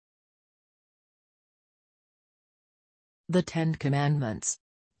The 10 Commandments.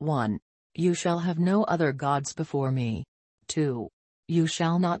 1. You shall have no other gods before me. 2. You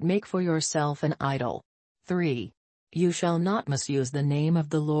shall not make for yourself an idol. 3. You shall not misuse the name of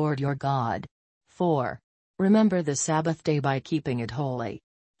the Lord your God. 4. Remember the Sabbath day by keeping it holy.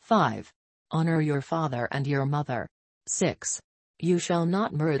 5. Honor your father and your mother. 6. You shall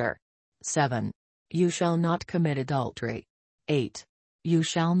not murder. 7. You shall not commit adultery. 8. You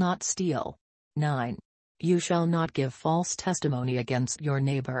shall not steal. 9. You shall not give false testimony against your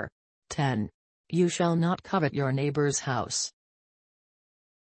neighbor. 10. You shall not covet your neighbor's house.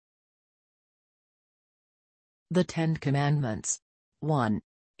 The 10 Commandments. 1.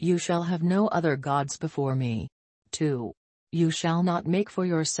 You shall have no other gods before me. 2. You shall not make for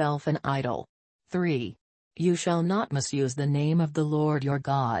yourself an idol. 3. You shall not misuse the name of the Lord your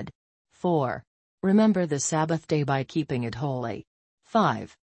God. 4. Remember the Sabbath day by keeping it holy.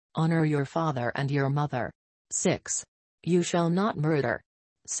 5. Honor your father and your mother. 6. You shall not murder.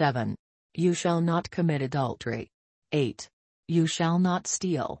 7. You shall not commit adultery. 8. You shall not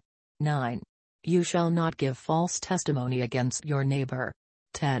steal. 9. You shall not give false testimony against your neighbor.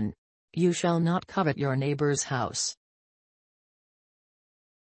 10. You shall not covet your neighbor's house.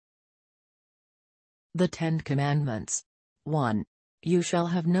 The 10 Commandments. 1. You shall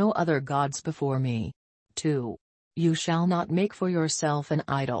have no other gods before me. 2. You shall not make for yourself an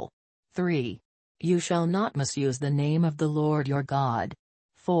idol. 3. You shall not misuse the name of the Lord your God.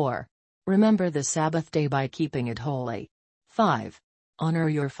 4. Remember the Sabbath day by keeping it holy. 5. Honor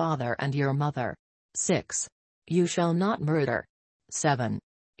your father and your mother. 6. You shall not murder. 7.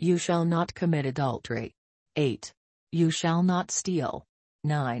 You shall not commit adultery. 8. You shall not steal.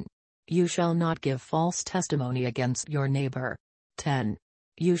 9. You shall not give false testimony against your neighbor. 10.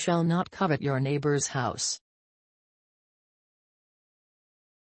 You shall not covet your neighbor's house.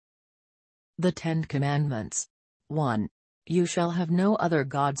 The 10 Commandments. 1. You shall have no other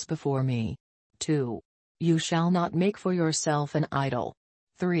gods before me. 2. You shall not make for yourself an idol.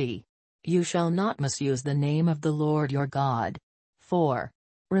 3. You shall not misuse the name of the Lord your God. 4.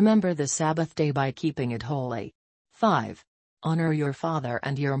 Remember the Sabbath day by keeping it holy. 5. Honor your father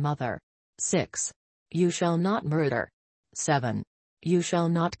and your mother. 6. You shall not murder. 7. You shall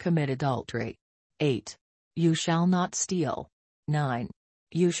not commit adultery. 8. You shall not steal. 9.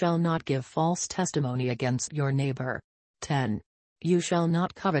 You shall not give false testimony against your neighbor. 10. You shall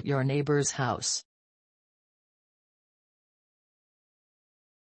not covet your neighbor's house.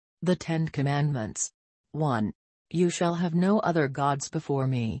 The 10 Commandments. 1. You shall have no other gods before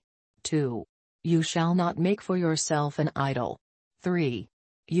me. 2. You shall not make for yourself an idol. 3.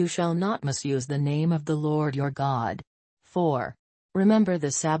 You shall not misuse the name of the Lord your God. 4. Remember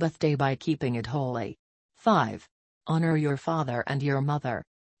the Sabbath day by keeping it holy. 5. Honor your father and your mother.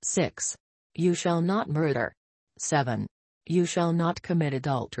 6. You shall not murder. 7. You shall not commit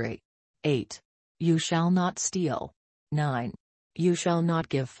adultery. 8. You shall not steal. 9. You shall not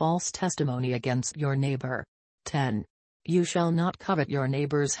give false testimony against your neighbor. 10. You shall not covet your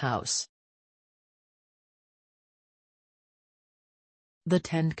neighbor's house. The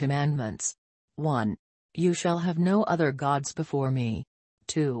 10 Commandments. 1. You shall have no other gods before me.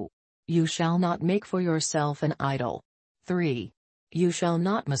 2. You shall not make for yourself an idol. 3. You shall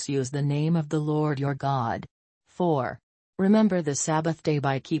not misuse the name of the Lord your God. 4. Remember the Sabbath day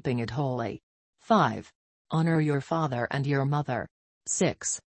by keeping it holy. 5. Honor your father and your mother.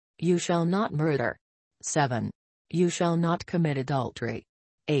 6. You shall not murder. 7. You shall not commit adultery.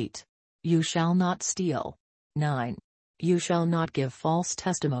 8. You shall not steal. 9. You shall not give false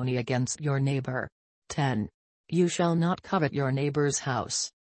testimony against your neighbor. 10. You shall not covet your neighbor's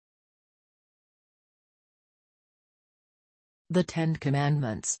house. The 10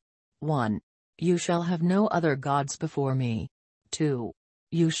 Commandments. 1. You shall have no other gods before me. 2.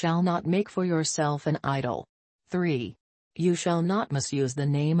 You shall not make for yourself an idol. 3. You shall not misuse the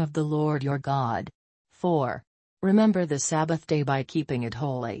name of the Lord your God. 4. Remember the Sabbath day by keeping it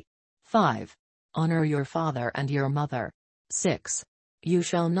holy. 5. Honor your father and your mother. 6. You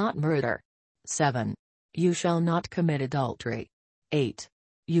shall not murder. 7. You shall not commit adultery. 8.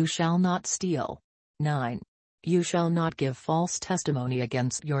 You shall not steal. 9. You shall not give false testimony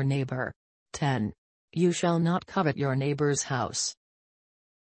against your neighbor. 10. You shall not covet your neighbor's house.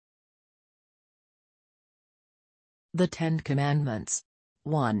 The 10 Commandments.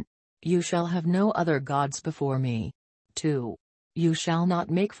 1. You shall have no other gods before me. 2. You shall not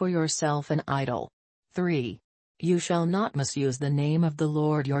make for yourself an idol. 3. You shall not misuse the name of the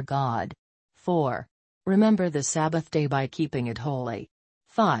Lord your God. 4. Remember the Sabbath day by keeping it holy.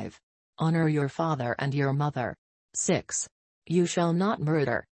 5. Honor your father and your mother. 6. You shall not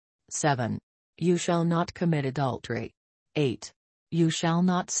murder. 7. You shall not commit adultery. 8. You shall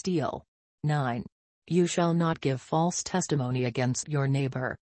not steal. 9. You shall not give false testimony against your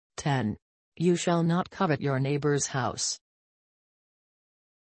neighbor. 10. You shall not covet your neighbor's house.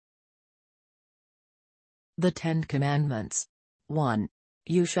 The 10 Commandments. 1.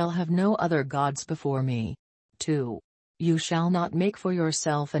 You shall have no other gods before me. 2. You shall not make for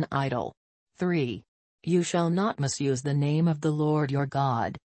yourself an idol. 3. You shall not misuse the name of the Lord your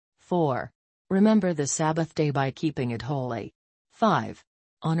God. 4. Remember the Sabbath day by keeping it holy. 5.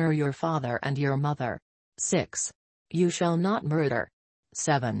 Honor your father and your mother. 6. You shall not murder.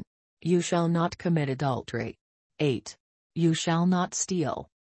 7. You shall not commit adultery. 8. You shall not steal.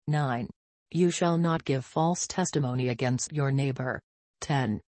 9. You shall not give false testimony against your neighbor.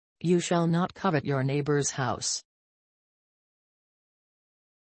 10. You shall not covet your neighbor's house.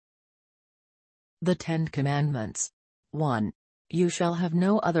 The 10 Commandments. 1. You shall have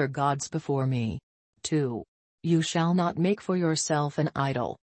no other gods before me. 2. You shall not make for yourself an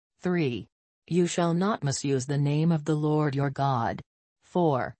idol. 3. You shall not misuse the name of the Lord your God.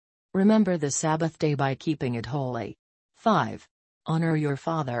 4. Remember the Sabbath day by keeping it holy. 5. Honor your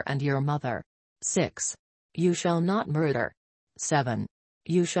father and your mother. 6. You shall not murder. 7.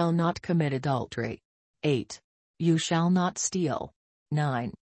 You shall not commit adultery. 8. You shall not steal.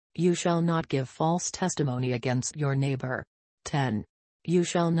 9. You shall not give false testimony against your neighbor. 10. You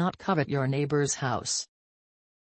shall not covet your neighbor's house.